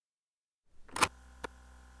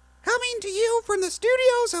to you from the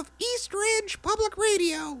studios of East Ridge Public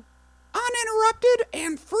Radio, uninterrupted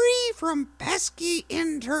and free from pesky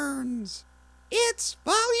interns. It's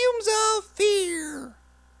Volumes of Fear.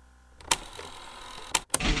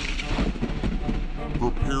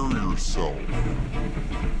 Prepare yourself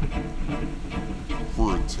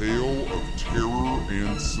for a tale of terror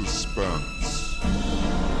and suspense.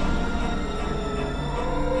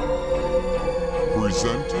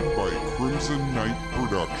 Presented by Crimson Knight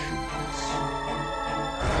Productions.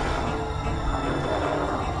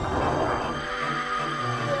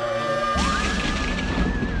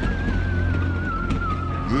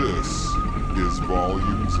 This is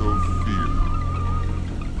Volumes of Fear.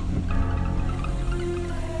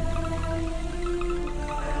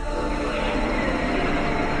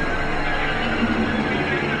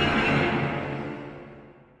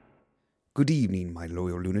 Good evening, my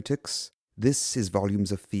loyal lunatics. This is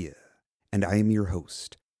Volumes of Fear, and I am your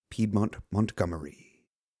host, Piedmont Montgomery.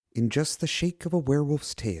 In just the shake of a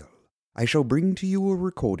werewolf's tail, I shall bring to you a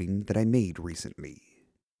recording that I made recently.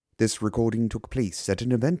 This recording took place at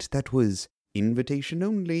an event that was invitation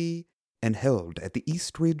only and held at the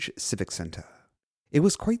East Ridge Civic Center. It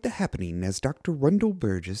was quite the happening as Dr. Wendell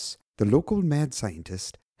Burgess, the local mad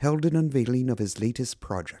scientist, held an unveiling of his latest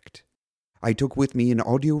project. I took with me an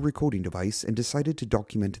audio recording device and decided to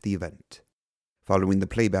document the event. Following the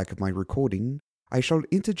playback of my recording, I shall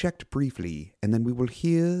interject briefly, and then we will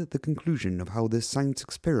hear the conclusion of how this science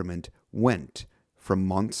experiment went from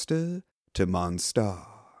monster to monstar.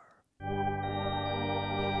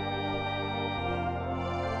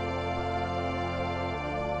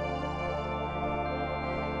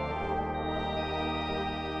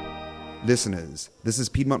 Listeners, this is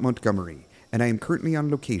Piedmont Montgomery, and I am currently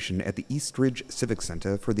on location at the East Ridge Civic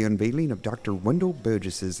Center for the unveiling of Dr. Wendell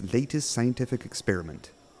Burgess's latest scientific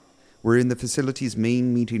experiment. We're in the facility's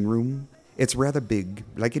main meeting room. It's rather big,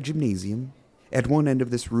 like a gymnasium. At one end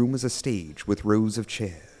of this room is a stage with rows of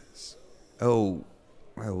chairs. Oh,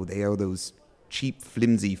 they are those cheap,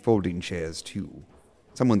 flimsy folding chairs, too.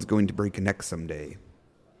 Someone's going to break a neck someday.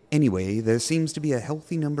 Anyway, there seems to be a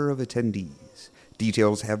healthy number of attendees.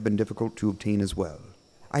 Details have been difficult to obtain as well.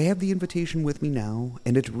 I have the invitation with me now,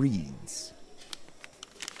 and it reads: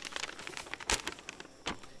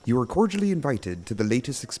 You are cordially invited to the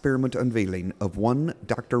latest experiment unveiling of one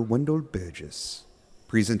Dr. Wendell Burgess.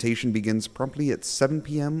 Presentation begins promptly at 7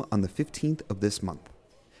 p.m. on the 15th of this month.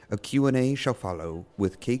 A Q&A shall follow,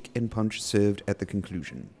 with cake and punch served at the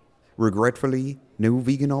conclusion. Regretfully, no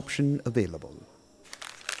vegan option available.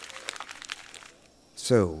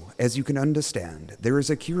 So, as you can understand, there is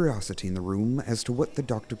a curiosity in the room as to what the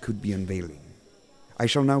doctor could be unveiling. I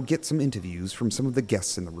shall now get some interviews from some of the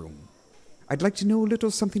guests in the room. I'd like to know a little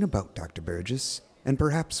something about Dr. Burgess, and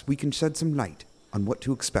perhaps we can shed some light on what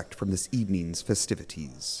to expect from this evening's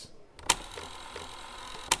festivities.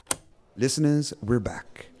 Listeners, we're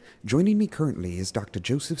back. Joining me currently is Dr.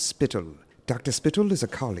 Joseph Spittle. Dr. Spittle is a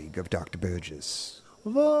colleague of Dr. Burgess.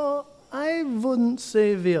 Well, I wouldn't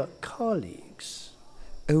say we're colleagues.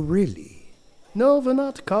 Oh, really? No, we're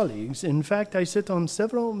not colleagues. In fact, I sit on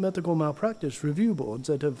several medical malpractice review boards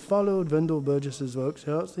that have followed Wendell Burgess's work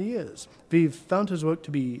throughout the years. We've found his work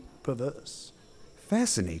to be perverse.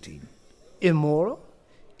 Fascinating. Immoral.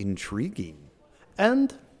 Intriguing.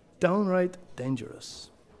 And downright dangerous.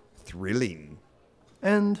 Thrilling.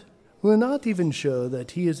 And we're not even sure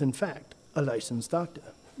that he is in fact a licensed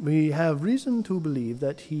doctor. We have reason to believe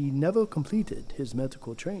that he never completed his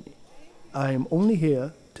medical training. I am only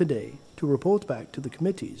here today to report back to the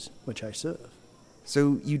committees which I serve.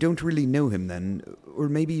 So you don't really know him then? Or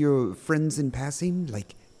maybe you're friends in passing,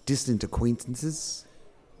 like distant acquaintances?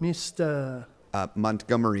 Mr.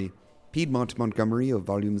 Montgomery. Piedmont Montgomery of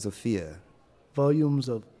Volumes of Fear. Volumes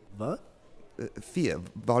of what? Fear.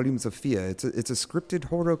 Volumes of Fear. It's a scripted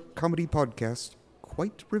horror comedy podcast.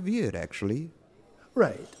 Quite revered, actually.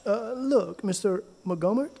 Right. Look, Mr.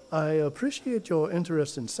 Montgomery, I appreciate your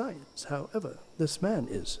interest in science. However, this man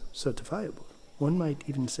is certifiable. One might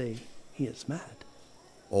even say he is mad.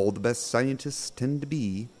 All the best scientists tend to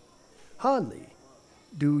be. Hardly.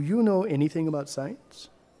 Do you know anything about science?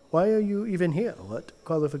 Why are you even here? What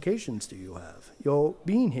qualifications do you have? Your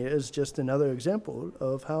being here is just another example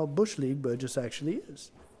of how Bush League Burgess actually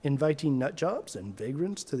is. Inviting nutjobs and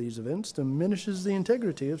vagrants to these events diminishes the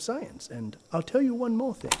integrity of science. And I'll tell you one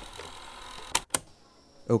more thing.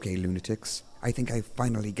 Okay, lunatics. I think I've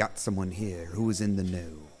finally got someone here who is in the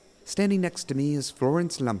know. Standing next to me is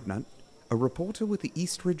Florence Lumpnut, a reporter with the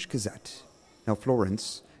East Ridge Gazette. Now,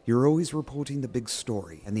 Florence, you're always reporting the big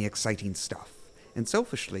story and the exciting stuff. And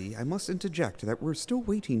selfishly, I must interject that we're still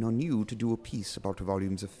waiting on you to do a piece about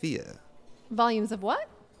Volumes of Fear. Volumes of what?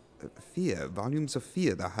 Fear, Volumes of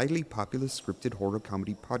Fear, the highly popular scripted horror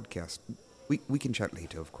comedy podcast. We can chat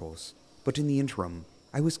later, of course. But in the interim,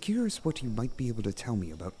 I was curious what you might be able to tell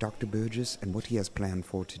me about Dr. Burgess and what he has planned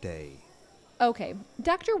for today. Okay,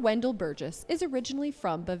 Dr. Wendell Burgess is originally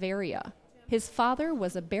from Bavaria. His father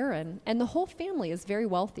was a baron, and the whole family is very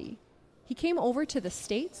wealthy. He came over to the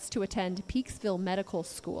States to attend Peaksville Medical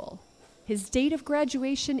School. His date of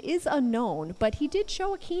graduation is unknown, but he did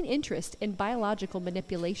show a keen interest in biological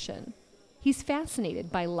manipulation. He's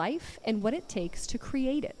fascinated by life and what it takes to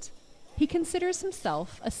create it. He considers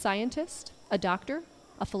himself a scientist, a doctor,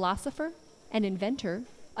 a philosopher, an inventor,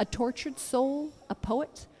 a tortured soul, a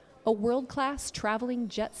poet, a world-class traveling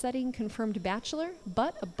jet-setting confirmed bachelor,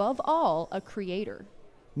 but above all, a creator.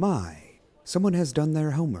 My, someone has done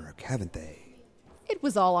their homework, haven't they? It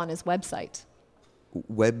was all on his website.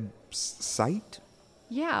 Website?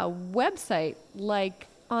 Yeah, website, like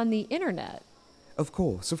on the internet. Of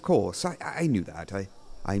course. I knew that.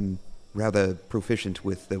 I'm rather proficient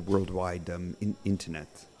with the worldwide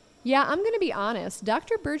internet. Yeah, I'm going to be honest.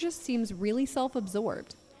 Dr. Burgess seems really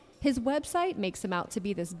self-absorbed. His website makes him out to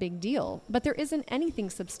be this big deal, but there isn't anything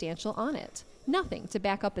substantial on it. Nothing to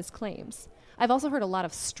back up his claims. I've also heard a lot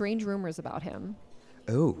of strange rumors about him.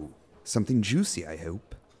 Oh, something juicy, I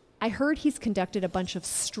hope. I heard he's conducted a bunch of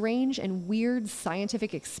strange and weird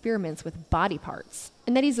scientific experiments with body parts,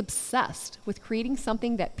 and that he's obsessed with creating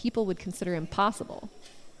something that people would consider impossible.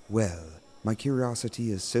 Well, my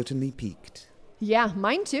curiosity is certainly piqued. Yeah,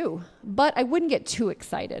 mine too. But I wouldn't get too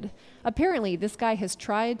excited. Apparently, this guy has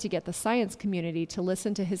tried to get the science community to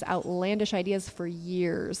listen to his outlandish ideas for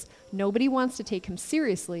years. Nobody wants to take him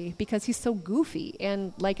seriously because he's so goofy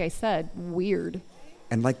and, like I said, weird.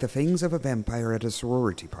 And like the fangs of a vampire at a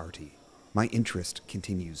sorority party, my interest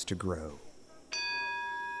continues to grow.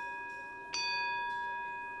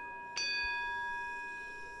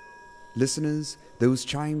 Listeners, those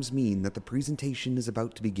chimes mean that the presentation is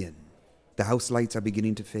about to begin. The house lights are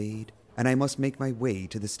beginning to fade, and I must make my way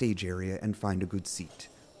to the stage area and find a good seat.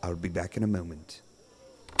 I'll be back in a moment.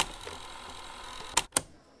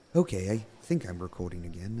 Okay, I think I'm recording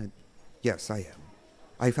again. Yes, I am.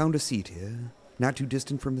 I found a seat here, not too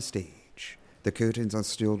distant from the stage. The curtains are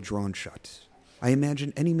still drawn shut. I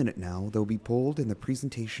imagine any minute now they'll be pulled and the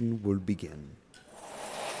presentation will begin.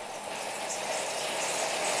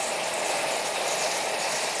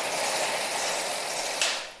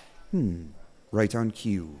 Right on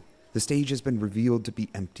cue. The stage has been revealed to be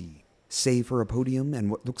empty, save for a podium and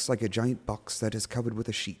what looks like a giant box that is covered with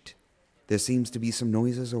a sheet. There seems to be some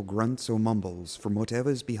noises or grunts or mumbles from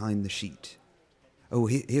whatever's behind the sheet. Oh,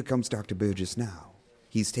 here comes Dr. Burgess now.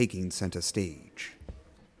 He's taking center stage.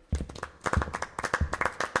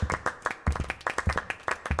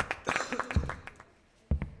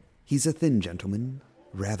 He's a thin gentleman,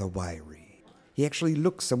 rather wiry. He actually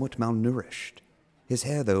looks somewhat malnourished. His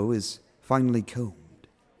hair, though, is finely combed.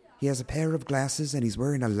 He has a pair of glasses and he's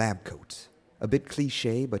wearing a lab coat. A bit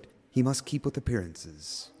cliché, but he must keep with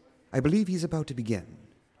appearances. I believe he's about to begin.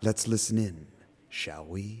 Let's listen in, shall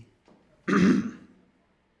we?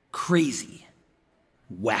 Crazy,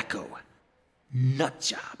 wacko,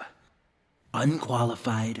 nutjob,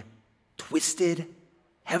 unqualified, twisted,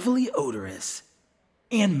 heavily odorous,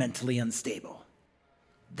 and mentally unstable.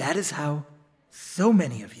 That is how so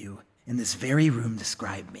many of you in this very room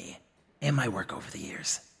describe me and my work over the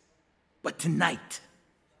years. But tonight,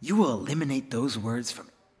 you will eliminate those words from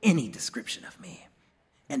any description of me.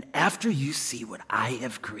 And after you see what I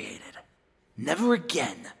have created, never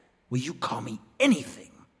again will you call me anything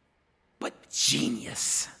but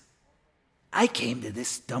genius. I came to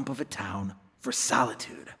this dump of a town for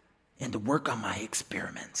solitude and to work on my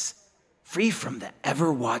experiments, free from the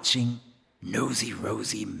ever-watching,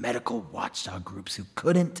 nosy-rosy medical watchdog groups who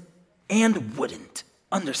couldn't and wouldn't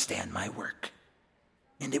understand my work.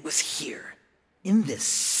 And it was here, in this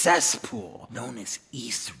cesspool known as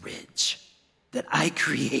East Ridge, that I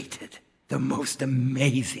created the most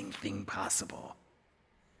amazing thing possible.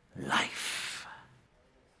 Life.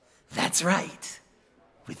 That's right.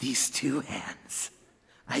 With these two hands,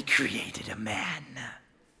 I created a man.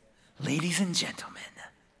 Ladies and gentlemen,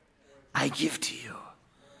 I give to you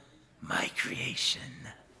my creation.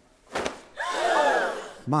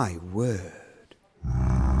 My word.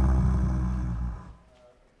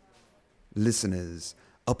 Listeners,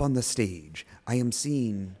 up on the stage, I am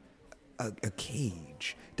seeing a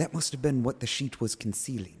cage. That must have been what the sheet was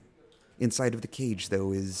concealing. Inside of the cage,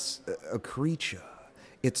 though, is a creature.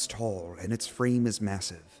 It's tall, and its frame is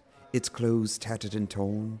massive. Its clothes tattered and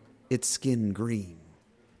torn, its skin green.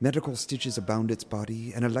 Medical stitches abound its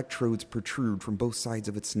body, and electrodes protrude from both sides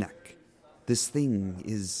of its neck. This thing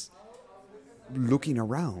is looking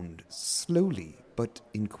around, slowly but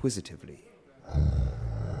inquisitively.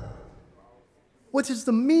 What is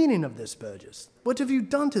the meaning of this, Burgess? What have you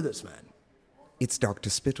done to this man? It's Dr.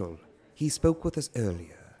 Spittle. He spoke with us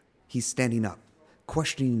earlier. He's standing up,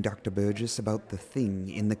 questioning Dr. Burgess about the thing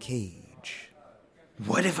in the cage.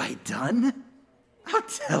 What have I done? I'll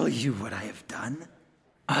tell you what I have done.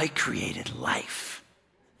 I created life.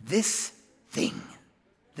 This thing,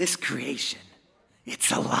 this creation, it's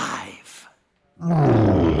alive.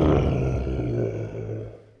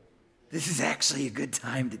 This is actually a good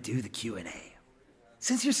time to do the Q&A.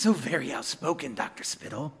 Since you're so very outspoken, Dr.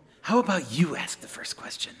 Spittle, how about you ask the first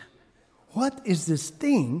question? What is this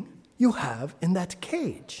thing you have in that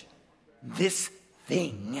cage? This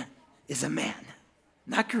thing is a man,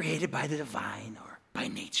 not created by the divine or by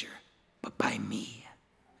nature, but by me,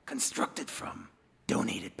 constructed from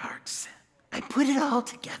donated parts. I put it all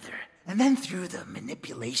together, and then through the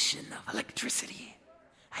manipulation of electricity,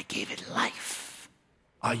 I gave it life.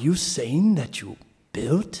 Are you saying that you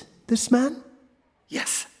built this man?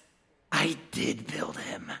 Yes, I did build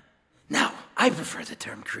him. Now, I prefer the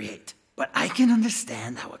term create, but I can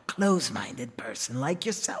understand how a close-minded person like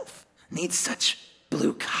yourself needs such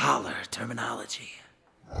blue-collar terminology.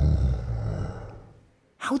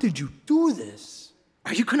 How did you do this?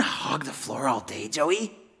 Are you gonna hog the floor all day,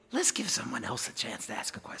 Joey? Let's give someone else a chance to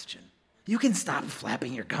ask a question. You can stop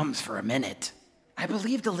flapping your gums for a minute. I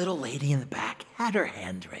believe the little lady in the back had her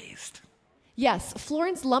hand raised. Yes,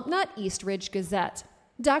 Florence Lumpnut, East Ridge Gazette.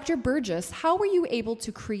 Dr. Burgess, how were you able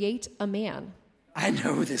to create a man? I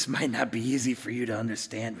know this might not be easy for you to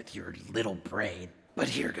understand with your little brain, but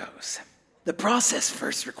here goes. The process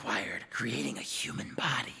first required creating a human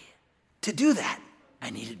body. To do that, I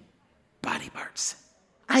needed body parts.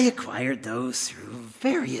 I acquired those through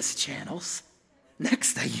various channels.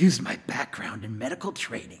 Next, I used my background in medical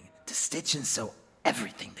training to stitch and sew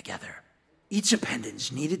everything together. Each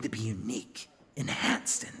appendage needed to be unique,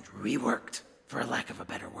 enhanced, and reworked, for lack of a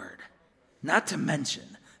better word. Not to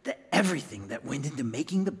mention that everything that went into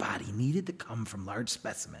making the body needed to come from large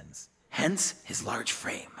specimens, hence his large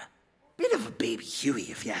frame. Bit of a baby Huey,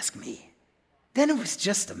 if you ask me. Then it was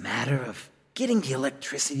just a matter of getting the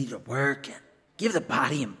electricity to work and give the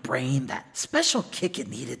body and brain that special kick it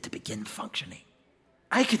needed to begin functioning.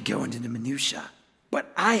 I could go into the minutia,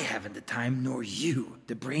 but I haven't the time nor you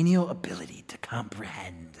the brainial ability to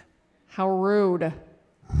comprehend. How rude.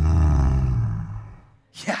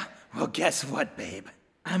 Yeah, well, guess what, babe?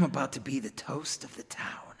 I'm about to be the toast of the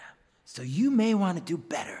town, so you may want to do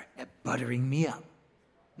better at buttering me up.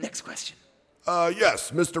 Next question. Yes,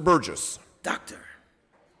 Mr. Burgess. Doctor,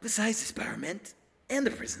 besides the experiment and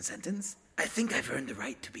the prison sentence, I think I've earned the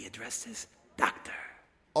right to be addressed as Doctor.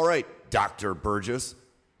 All right, Dr. Burgess.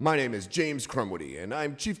 My name is James Crumwoody, and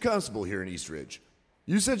I'm Chief Constable here in East Ridge.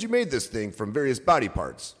 You said you made this thing from various body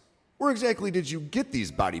parts. Where exactly did you get these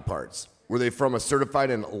body parts? Were they from a certified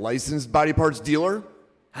and licensed body parts dealer?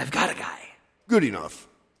 I've got a guy. Good enough.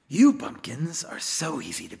 You pumpkins are so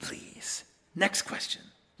easy to please. Next question.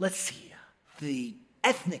 Let's see. The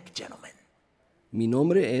ethnic gentleman. Mi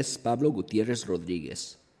nombre es Pablo Gutiérrez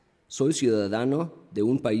Rodríguez. Soy ciudadano de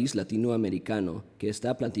un país latinoamericano que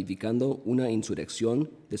está planificando una insurrección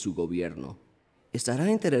de su gobierno. ¿Estará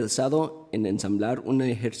interesado en ensamblar un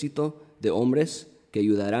ejército de hombres que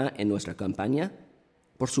ayudará en nuestra campaña?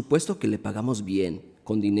 Por supuesto que le pagamos bien,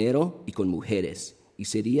 con dinero y con mujeres, y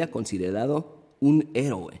sería considerado un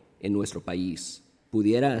héroe en nuestro país.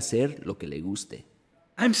 Pudiera hacer lo que le guste.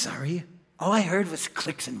 I'm sorry. All I heard was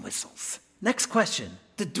clicks and whistles. Next question.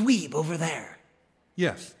 The dweeb over there.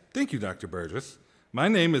 Yes, thank you, Dr. Burgess. My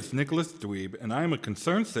name is Nicholas Dweeb, and I am a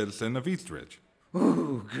concerned citizen of Eastridge.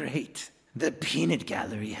 Ooh, great. The peanut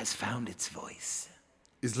gallery has found its voice.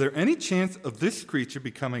 Is there any chance of this creature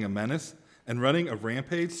becoming a menace and running a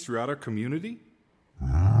rampage throughout our community?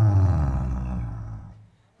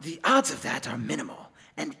 The odds of that are minimal,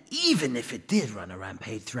 and even if it did run a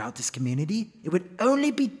rampage throughout this community, it would only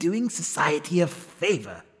be doing society a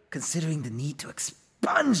favor, considering the need to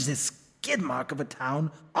expunge this skid mark of a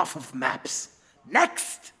town off of maps.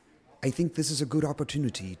 Next! I think this is a good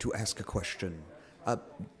opportunity to ask a question.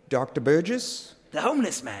 Dr. Burgess? The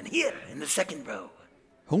homeless man here in the second row.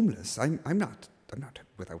 Homeless? I'm not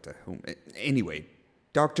without a home. Anyway,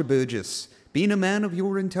 Dr. Burgess, being a man of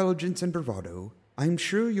your intelligence and bravado, I'm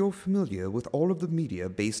sure you're familiar with all of the media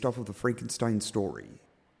based off of the Frankenstein story.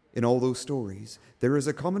 In all those stories, there is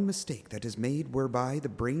a common mistake that is made whereby the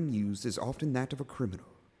brain used is often that of a criminal.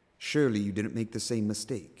 Surely you didn't make the same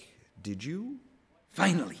mistake, did you?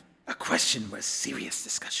 Finally, a question worth serious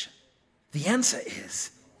discussion. The answer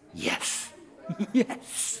is yes.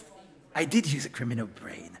 Yes, I did use a criminal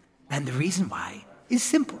brain, and the reason why is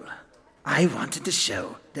simple. I wanted to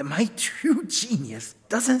show that my true genius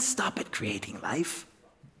doesn't stop at creating life,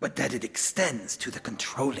 but that it extends to the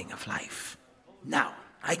controlling of life. Now,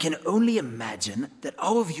 I can only imagine that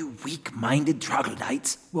all of you weak-minded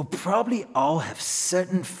troglodytes will probably all have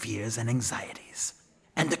certain fears and anxieties.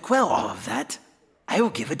 And to quell all of that, I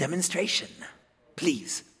will give a demonstration.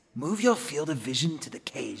 Please, move your field of vision to the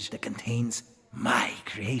cage that contains my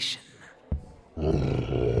creation.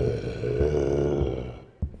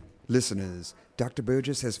 Listeners, Dr.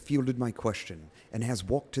 Burgess has fielded my question and has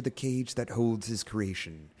walked to the cage that holds his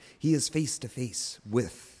creation. He is face to face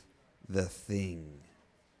with the Thing.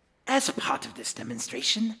 As part of this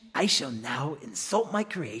demonstration, I shall now insult my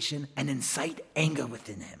creation and incite anger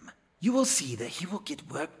within him. You will see that he will get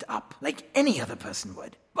worked up like any other person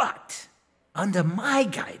would. But, under my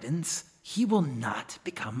guidance, he will not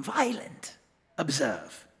become violent.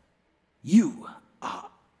 Observe. You are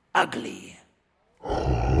ugly.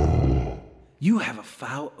 You have a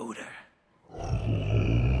foul odor.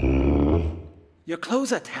 Your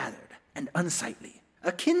clothes are tattered and unsightly,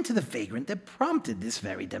 akin to the vagrant that prompted this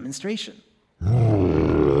very demonstration.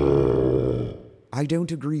 I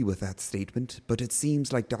don't agree with that statement, but it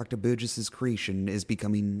seems like Dr. Burgess's creation is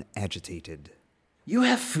becoming agitated. You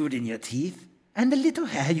have food in your teeth, and the little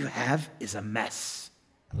hair you have is a mess.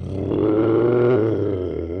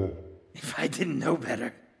 If I didn't know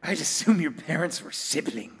better, I'd assume your parents were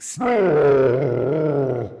siblings.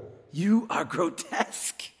 You are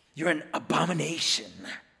grotesque. You're an abomination.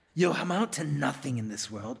 You'll amount to nothing in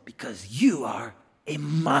this world because you are a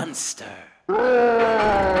monster.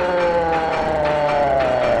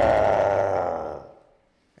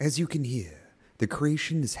 As you can hear, the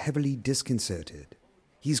creation is heavily disconcerted.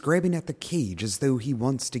 He's grabbing at the cage as though he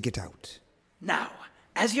wants to get out. Now,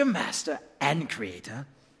 as your master and creator,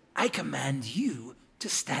 I command you to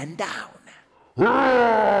stand down.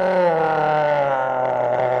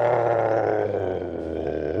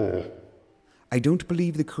 I don't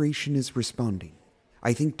believe the creation is responding.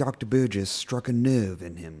 I think Dr. Burgess struck a nerve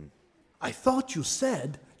in him. I thought you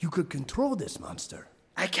said you could control this monster.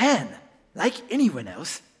 I can. Like anyone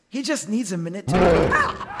else, he just needs a minute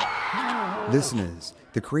to... Listeners,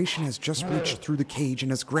 the creation has just reached through the cage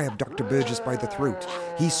and has grabbed Dr. Burgess by the throat.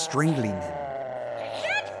 He's strangling him.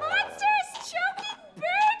 That monster is choking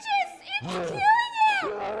Burgess! It's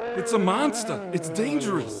killing him! It's a monster. It's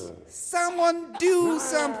dangerous. Someone do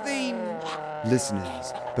something!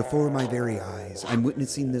 Listeners, before my very eyes, I'm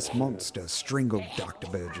witnessing this monster strangle Dr.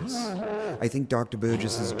 Burgess. I think Dr.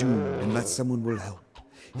 Burgess is doomed unless someone will help.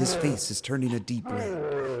 His face is turning a deep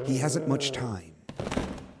red. He hasn't much time.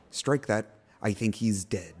 Strike that. I think he's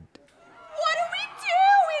dead. What do we do?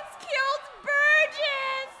 It's killed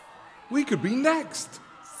Burgess! We could be next.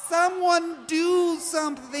 Someone do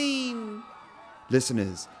something!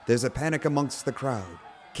 Listeners, there's a panic amongst the crowd.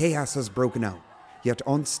 Chaos has broken out. Yet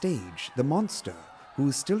on stage, the monster, who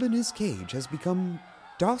is still in his cage, has become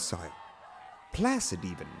docile. Placid,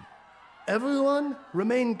 even. Everyone,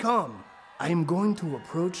 remain calm. I am going to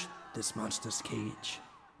approach this monster's cage.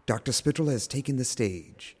 Dr. Spittle has taken the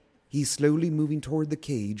stage. He's slowly moving toward the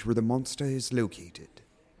cage where the monster is located.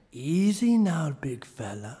 Easy now, big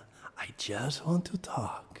fella. I just want to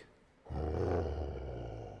talk.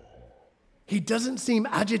 He doesn't seem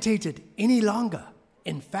agitated any longer.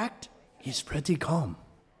 In fact, he's pretty calm.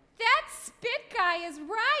 That spit guy is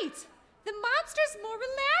right! The monster's more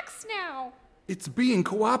relaxed now! It's being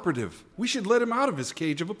cooperative. We should let him out of his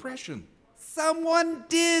cage of oppression. Someone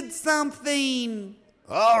did something!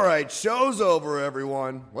 All right, show's over,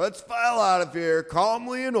 everyone. Let's file out of here,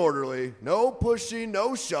 calmly and orderly. No pushing,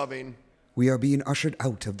 no shoving. We are being ushered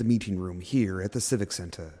out of the meeting room here at the Civic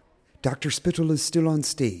Center. Dr. Spittle is still on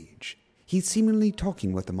stage. He's seemingly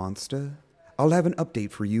talking with the monster. I'll have an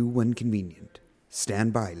update for you when convenient.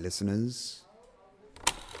 Stand by, listeners.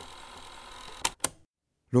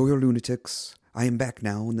 Loyal lunatics, I am back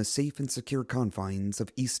now in the safe and secure confines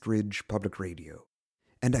of East Ridge Public Radio.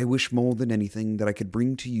 And I wish more than anything that I could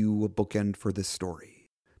bring to you a bookend for this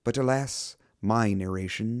story. But alas, my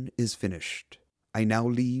narration is finished. I now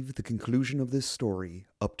leave the conclusion of this story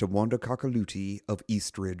up to Wanda Coccaluti of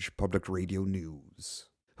East Ridge Public Radio News.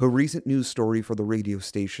 Her recent news story for the radio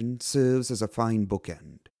station serves as a fine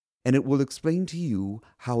bookend, and it will explain to you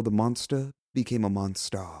how the monster became a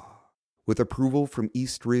monster. With approval from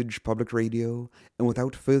East Ridge Public Radio, and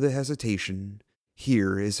without further hesitation,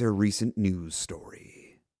 here is her recent news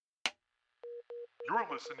story. You're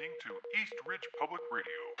listening to East Ridge Public Radio,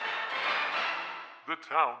 the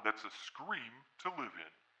town that's a scream to live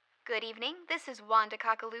in. Good evening, this is Wanda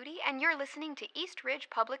Cockaloody, and you're listening to East Ridge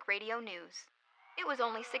Public Radio News. It was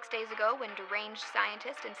only 6 days ago when deranged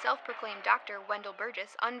scientist and self-proclaimed Dr. Wendell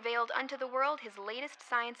Burgess unveiled unto the world his latest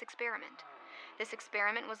science experiment. This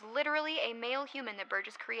experiment was literally a male human that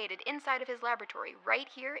Burgess created inside of his laboratory right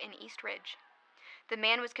here in East Ridge. The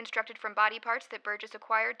man was constructed from body parts that Burgess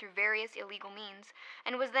acquired through various illegal means,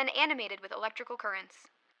 and was then animated with electrical currents.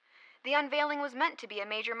 The unveiling was meant to be a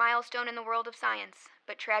major milestone in the world of science,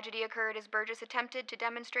 but tragedy occurred as Burgess attempted to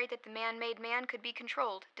demonstrate that the man-made man could be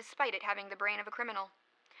controlled, despite it having the brain of a criminal.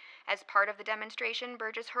 As part of the demonstration,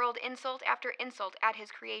 Burgess hurled insult after insult at his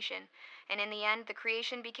creation, and in the end, the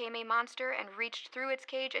creation became a monster and reached through its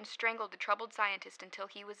cage and strangled the troubled scientist until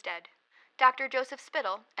he was dead. Dr. Joseph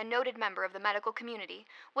Spittle, a noted member of the medical community,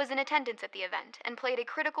 was in attendance at the event and played a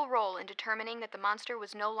critical role in determining that the monster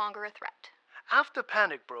was no longer a threat. After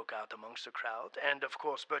panic broke out amongst the crowd, and of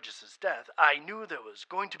course Burgess's death, I knew there was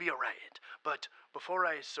going to be a riot. But before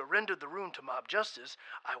I surrendered the room to mob justice,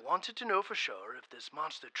 I wanted to know for sure if this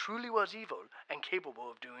monster truly was evil and capable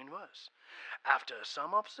of doing worse. After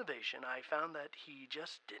some observation, I found that he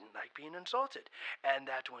just didn't like being insulted, and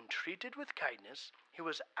that when treated with kindness, he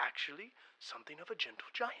was actually something of a gentle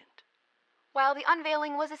giant. While the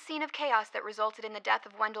unveiling was a scene of chaos that resulted in the death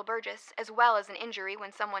of Wendell Burgess, as well as an injury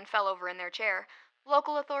when someone fell over in their chair,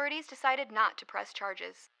 local authorities decided not to press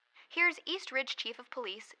charges. Here's East Ridge Chief of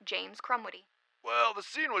Police, James Crumwoody. Well, the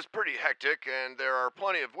scene was pretty hectic, and there are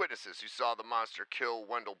plenty of witnesses who saw the monster kill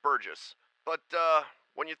Wendell Burgess. But,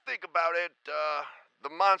 when you think about it, the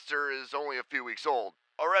monster is only a few weeks old.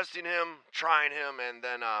 Arresting him, trying him, and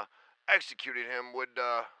then, executing him would,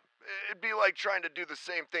 it'd be like trying to do the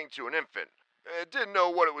same thing to an infant. It didn't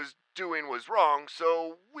know what it was doing was wrong,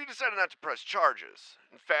 so we decided not to press charges.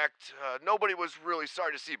 In fact, nobody was really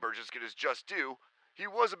sorry to see Burgess get his just due. He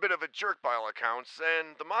was a bit of a jerk by all accounts,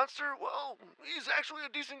 and the monster, well, he's actually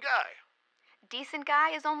a decent guy. Decent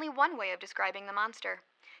guy is only one way of describing the monster.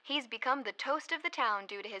 He's become the toast of the town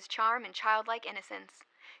due to his charm and childlike innocence.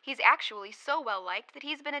 He's actually so well-liked that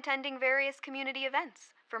he's been attending various community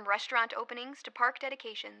events, from restaurant openings to park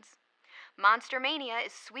dedications. Monster Mania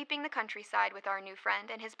is sweeping the countryside with our new friend,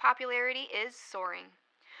 and his popularity is soaring.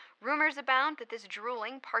 Rumors abound that this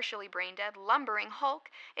drooling, partially brain-dead, lumbering hulk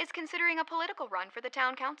is considering a political run for the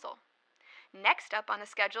town council. Next up on the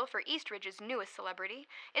schedule for East Ridge's newest celebrity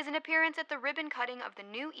is an appearance at the ribbon cutting of the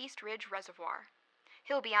new East Ridge Reservoir.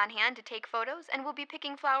 He'll be on hand to take photos and will be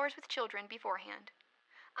picking flowers with children beforehand.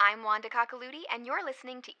 I'm Wanda Cockaloody, and you're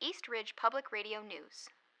listening to East Ridge Public Radio News.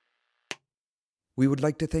 We would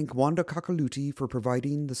like to thank Wanda Cockaloody for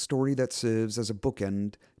providing the story that serves as a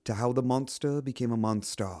bookend to how the monster became a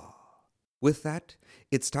monster. With that,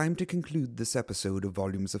 it's time to conclude this episode of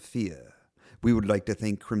Volumes of Fear. We would like to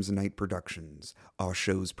thank Crimson Night Productions, our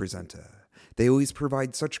show's presenter. They always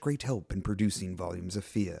provide such great help in producing Volumes of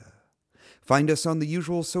Fear. Find us on the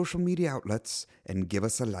usual social media outlets and give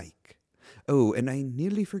us a like. Oh, and I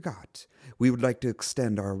nearly forgot. We would like to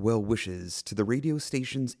extend our well wishes to the radio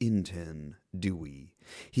station's intern, Dewey.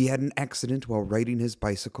 He had an accident while riding his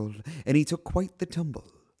bicycle, and he took quite the tumble.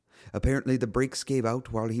 Apparently the brakes gave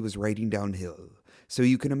out while he was riding downhill, so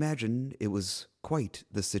you can imagine it was quite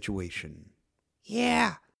the situation.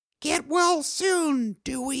 Yeah, get well soon,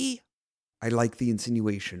 Dewey. I like the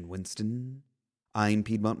insinuation, Winston. I'm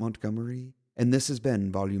Piedmont Montgomery, and this has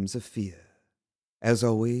been Volumes of Fear. As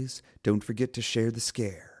always, don't forget to share the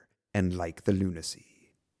scare and like the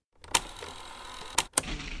lunacy.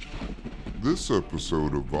 This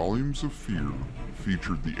episode of Volumes of Fear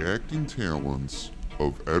featured the acting talents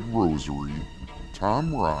of Ed Rosary,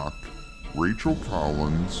 Tom Rock, Rachel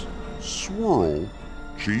Collins, Swirl,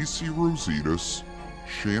 J.C. Rositas,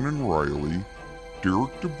 Shannon Riley,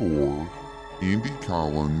 Derek DeBoer, Andy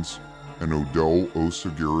Collins, and Odell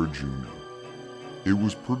Osagara Jr. It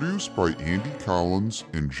was produced by Andy Collins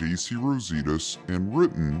and J.C. Rositas and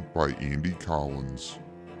written by Andy Collins.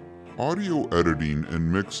 Audio editing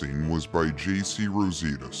and mixing was by J.C.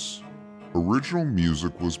 Rositas. Original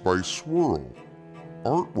music was by Swirl.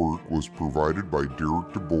 Artwork was provided by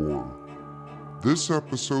Derek DeBoer. This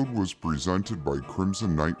episode was presented by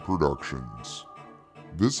Crimson Night Productions.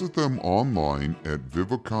 Visit them online at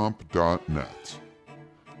vivacomp.net.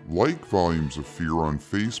 Like Volumes of Fear on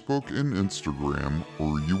Facebook and Instagram,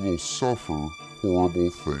 or you will suffer horrible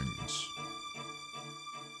things.